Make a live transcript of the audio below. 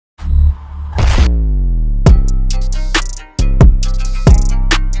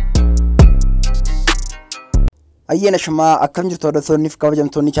Ayyana shama akkam jirtu hordoftoonniif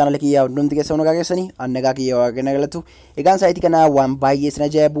kabajamtoonni chaanala kiyyaa hundumti keessan nagaa keessanii annagaa kiyyaa waaqna galatu egaan saayitii kana waan baay'ee sin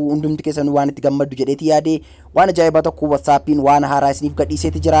ajaa'ibu hundumti keessan waan itti gammaddu jedheeti yaade waan ajaa'ibaa tokko WhatsAppiin waan haaraa isiniif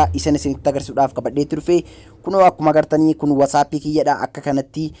gadhiiseeti jira isinitti agarsiisuudhaaf qabadheetti dhufe kunoo akkuma agartanii kun WhatsAppii kiyyadha akka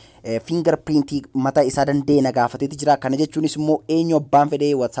kanatti fingerprint mataa isaa danda'e na gaafateeti jira kana jechuunis immoo eenyu abbaan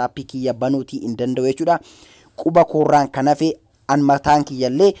fedhee WhatsAppii kiyya banuutii hin danda'u jechuudha quba koorraan kanafe an mataan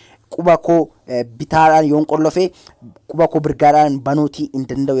kiyyallee quba ko bitaadhaan yoon qollofe quba ko birgaadhaan banuutii hin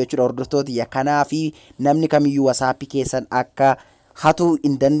danda'u jechuudha hordoftooti yakkanaa fi namni kamiyyuu WhatsAppii keessan akka hatu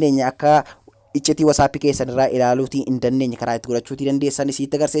hin dandeenye akka iccitii WhatsAppii keessan irraa ilaaluutii hin dandeenye karaa itti godhachuutii dandeessan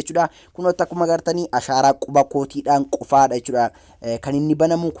isitti agarsiisa jechuudha kunoota akkuma agartanii ashaaraa quba kootiidhaan qofaadha jechuudha kan inni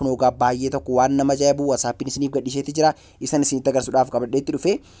banamu kunoogaa baay'ee tokko waan nama ajaa'ibu WhatsAppiin isiniif gadhiiseeti jira isan isinitti agarsiisuudhaaf qabadheetti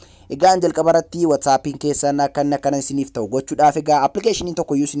dhufe egaan jalqabarratti WhatsAppiin keessan akkana isiniif ta'u gochuudhaaf egaa appilikeeshiniin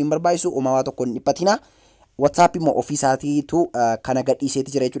tokko iyyuu isiniin barbaachisu uumamaa tokko hin dhiphatina WhatsApp immoo ofiisaatiitu kana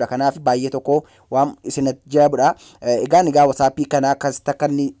gadhiiseeti jira jechuudha kanaaf baay'ee tokko waan isin ajaa'ibudha egaan WhatsAppii kana akkasitti akka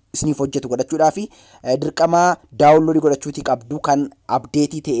inni isiniif hojjetu godhachuudhaaf dirqama daawunloodii godhachuutii qabdu kan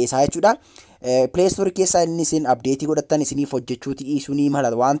abdeetii ta'e isaa jechuudha Play Store keessaa inni isin abdeetii godhattan isiniif hojjechuutii isunii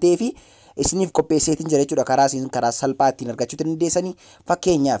mala waan ta'eef isiniif qopheesseetiin jira jechuudha karaa salphaa ittiin argachuu dandeessanii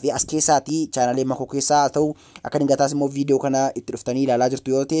fakkeenyaaf as keessaatii chaanalee makoo keessaa ta'u akka dhingataas immoo viidiyoo kana itti dhuftanii ilaalaa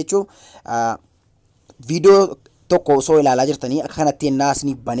jirtu yoo ta'e jechuudha viidiyoo tokko osoo ilaalaa jirtanii akka kanatti ennaa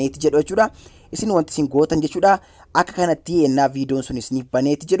isiniif baneeti jedhu jechuudha isin wanti isin gootan jechuudha akka kanatti ennaa viidiyoon sun isiniif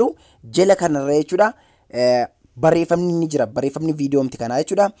baneeti jedhu jala kanarra jechuudha barreeffamni ni jira barreeffamni viidiyoomti kanaa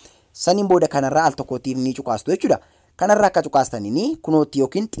jechuudha saniin booda kanarraa al tokkootiif ni cuqaastu jechuudha kanarraa akka cuqaastanii kunootti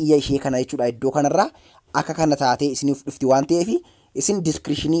yookiin xiyya ishee kana jechuudha iddoo kanarraa akka kana taatee isiniif dhufti waan ta'eef isin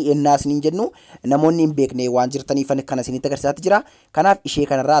descriptionii ennaa isiniin jennu namoonni hin beekne waan jirtaniif kana isinitti agarsiisaatti jira kanaaf ishee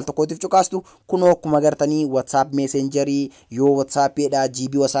kanarraa al tokkootiif cuqaastu kunoo akkuma agartanii WhatsApp Messengerii yoo WhatsAppidha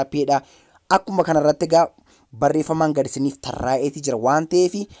GB WhatsAppidha akkuma kanarratti egaa barreeffamaan gadi isiniif tarraa'eeti jira waan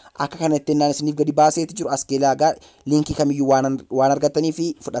ta'eef akka kanatti ennaan isiniif gadi baaseeti jiru as keelaagaa liinkii kamiyyuu waan argattanii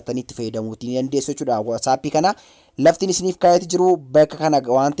fi fudhatanii itti fayyadamuutiin dandeessu jechuudha WhatsAppii kana laftiin isiniif kaa'eeti jiru bakka kana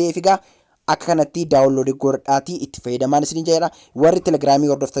waan ta'eef egaa akka kanatti daawunloodii godhaatii itti fayyadamaan isiniin jedha warri telegiraamii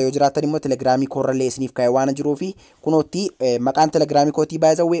hordoftan yoo jiraatan immoo telegiraamii koorralee isiniif kaa'ee waan jiruufi kunootti maqaan telegiraamii kootii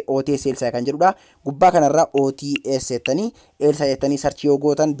baay'ee OTS Elsay kan jedhudha gubbaa kanarraa OTS jettanii Elsay jettanii sarchii yoo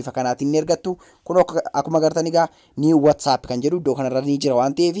gootan bifa kanaatiin ni argattu kun akkuma agartan egaa ni WhatsApp kan jedhu iddoo kanarra ni jira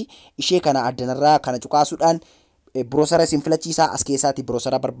waan ta'eef ishee kana addanarraa kana cuqaasuudhaan browsera isin filachiisaa as keessaatti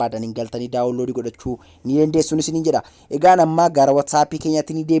browsera barbaadaniin galtanii daawunloodii godhachuu ni dandeessuun isiniin jedha egaan amma gara WhatsAppii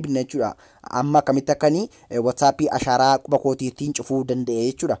keenyatti ni deebina jechuudha amma akkamitti akkanii WhatsAppii ashaaraa quba kootiitiin cufuu danda'e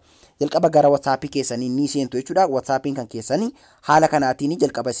jechuudha jalqaba gara WhatsAppii keessanii ni seentu jechuudha WhatsAppiin kan keessanii haala kanaatiin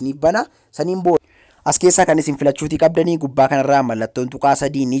jalqaba isiniif bana saniin booda as keessaa kan isin filachuutii qabdanii gubbaa kanarraa mallattoon tuqaa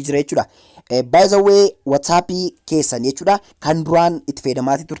sadii ni jira jechuudha by the way WhatsAppii keessan jechuudha kan duraan itti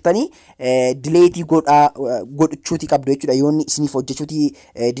fayyadamaatii turtanii dileetii godhachuutii qabdu jechuudha yoonni isiniif hojjechuutii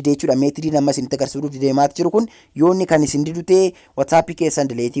didee jechuudha meetirii nama isinitti agarsiisuuf deemaati jiru kun yoonni kan isin didutee WhatsAppii keessan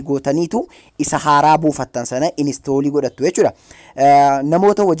dileetii gootaniitu isa haaraa buufattan sana inistoolii godhattu jechuudha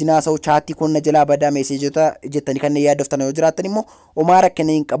namoota wajjin haasa'u chaattii kun na jalaa badaa meeseejota jettanii kan yaaddoftan yoo jiraattan immoo homaa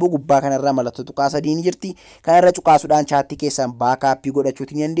rakkina hin qabu gubbaa kanarraa mallattoo tuqaa sadii ni jirti kanarra cuqaasuudhaan chaattii keessan baakaappii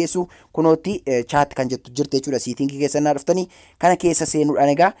godhachuutii ni dandeessu kunootti chaatti kan jettu jirti jechuudha siitingii keessan naa dhuftanii kana keessa seenuudhaan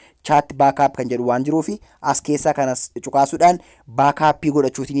egaa chaatti baakaap kan jedhu waan jiruufi as keessaa kanas cuqaasuudhaan baakaappii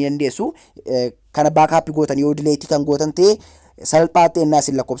godhachuutii ni dandeessu kana baakaappii gootan yoo dileetii kan gootan ta'e salphaatti ennaa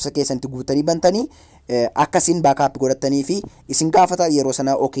isin lakkoofsa keessanitti guutanii bantanii akkasiin baakaappii godhatanii fi isin gaafata yeroo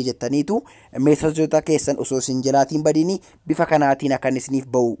sana okay jettaniitu meeshaajota keessan osoo isin jalaatiin badini bifa kanaatiin akka isiniif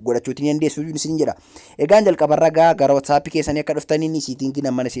ba'u godhachuutiin dandeessu isin jedha egaan jalqabarra gara WhatsAppii keessanii akka dhuftanii siitingii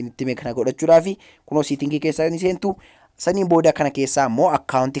namana isinitti mee kana godhachuudhaaf kunoo siitingii keessanii seentu saniin booda kana keessaa immoo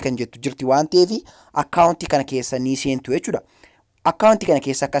akkaawuntii kan jettu jirti waan ta'eef akkaawuntii kana keessanii seentu jechuudha akkaawuntii kana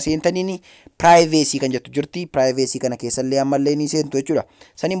keessa akka seentaniin privacy kan jettu jirti privacy kana keessallee ammallee ni seentu jechuudha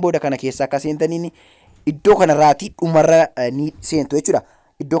saniin booda kana keessa akka seentaniin iddoo kanarraati dhumarra ni seentu jechuudha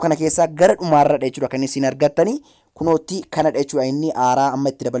iddoo kana keessa gara dhumarra jechuudha kan isin argattanii kunootti kanadha jechuudha inni aaraa amma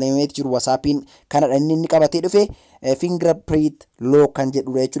itti dabalamee jiru WhatsAppiin kanadha inni qabatee dhufe fingerprint lock kan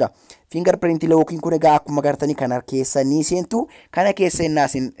jedhudha jechuudha fingerprint lockiin kun egaa akkuma agartanii kana keessa ni seentu kana keessa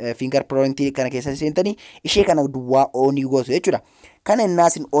innaasin fingerprint kana keessa seentanii ishee kana duwwaa oonii gootu jechuudha kana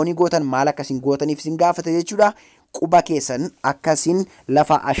innaasin oonii gootan maal akkasiin gootaniif isin gaafata jechuudha quba keessan akkasiin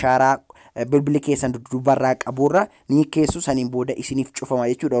lafa ashaaraa bilbilli keessan dudduubarraa qaburra ni keessu saniin booda isiniif cufama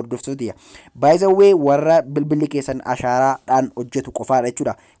jechuudha hordoftoota. By the way warra bilbilli keessan ashaaraadhaan hojjetu qofaadha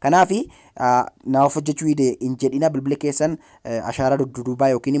jechuudha. Kanaaf naaf hojjechuu hin jedhina bilbilli keessan ashaaraa dudduubaa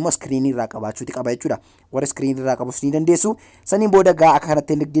yookiin immoo iskiriinii irraa qabaachuuti qaba jechuudha. Warra iskiriinii irraa qabus ni dandeessu. Saniin booda gaa akka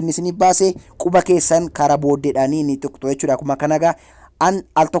kanatti inni isiniif baase quba keessan karaa booddeedhaan ni tuqxu jechuudha. Akkuma kana gaa an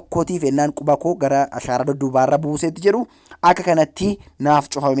al tokkootiif ennaan quba koo gara ashaaraa dudduubaarra buuseetti jedhu akka kanatti naaf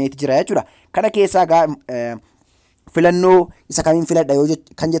cufameeti jira jechuudha. Kana keessaa gaa filannoo isa kamiin filadha yoo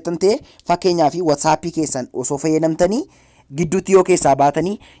kan jettan ta'e fakkeenyaaf WhatsApp keessan osoo fayyadamtanii gidduutti yoo keessaa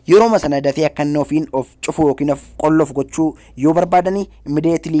baatanii yeroo sana dafee akka inni ofiin of cufu yookiin of qollof gochuu yoo barbaadanii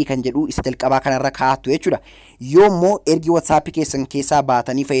immediately kan jedhu isa jalqabaa kanarra kaa'attu jechuudha. Yoo immoo ergi WhatsApp keessan keessaa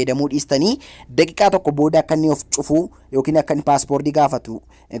baatanii fayyadamuu dhiistanii daqiiqaa tokko booda akka inni of cufu yookiin akka inni paaspoortii gaafatu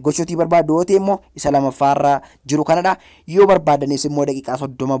gochuutii barbaadu yoo ta'e immoo isa lammaffaarra jiru kanadha. Yoo barbaadanis immoo daqiiqaa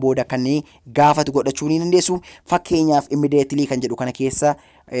 30 booda akka inni gaafatu godhachuu ni dandeessu. Fakkeenyaaf immediately kan jedhu kana keessa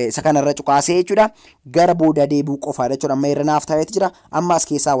isa kanarra cuqaasee jechuudha. Gara booda deebi'uu qofaadha jechuudha. Amma irra naaf ta'eeti jira. Amma as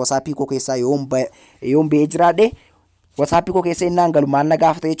keessaa WhatsApp koo keessaa yoon ba'ee jiraadhe WhatsApp koo keessa innaan galu maal na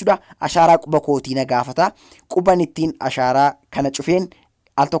gaafata jechuudha. Ashaaraa quba kootii na gaafata. Quban ittiin ashaaraa kana cufeen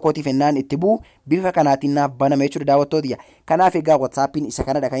al tokkootiif ennaan itti bu'u bifa kanaatiin naaf baname jechuudha daawwattoota. Kanaaf egaa WhatsAppiin isa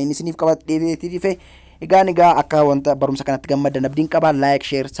kanadha kan inni isiniif qabatee egaa akka wanta barumsa kanatti gammadan abdiin qaba. Like,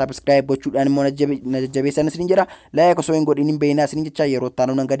 share, subscribe gochuudhaan immoo na jajjabeessan isinin jedha. Like osoo hin godhin hin beeknaa isinin jecha yeroo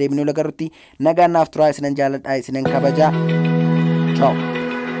taanu nan gadeebinuu lagarrutti nagaan naaf turaa isinan jaalladhaa isinan kabajaa. Ciao.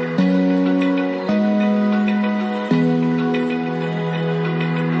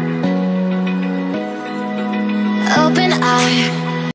 Open eye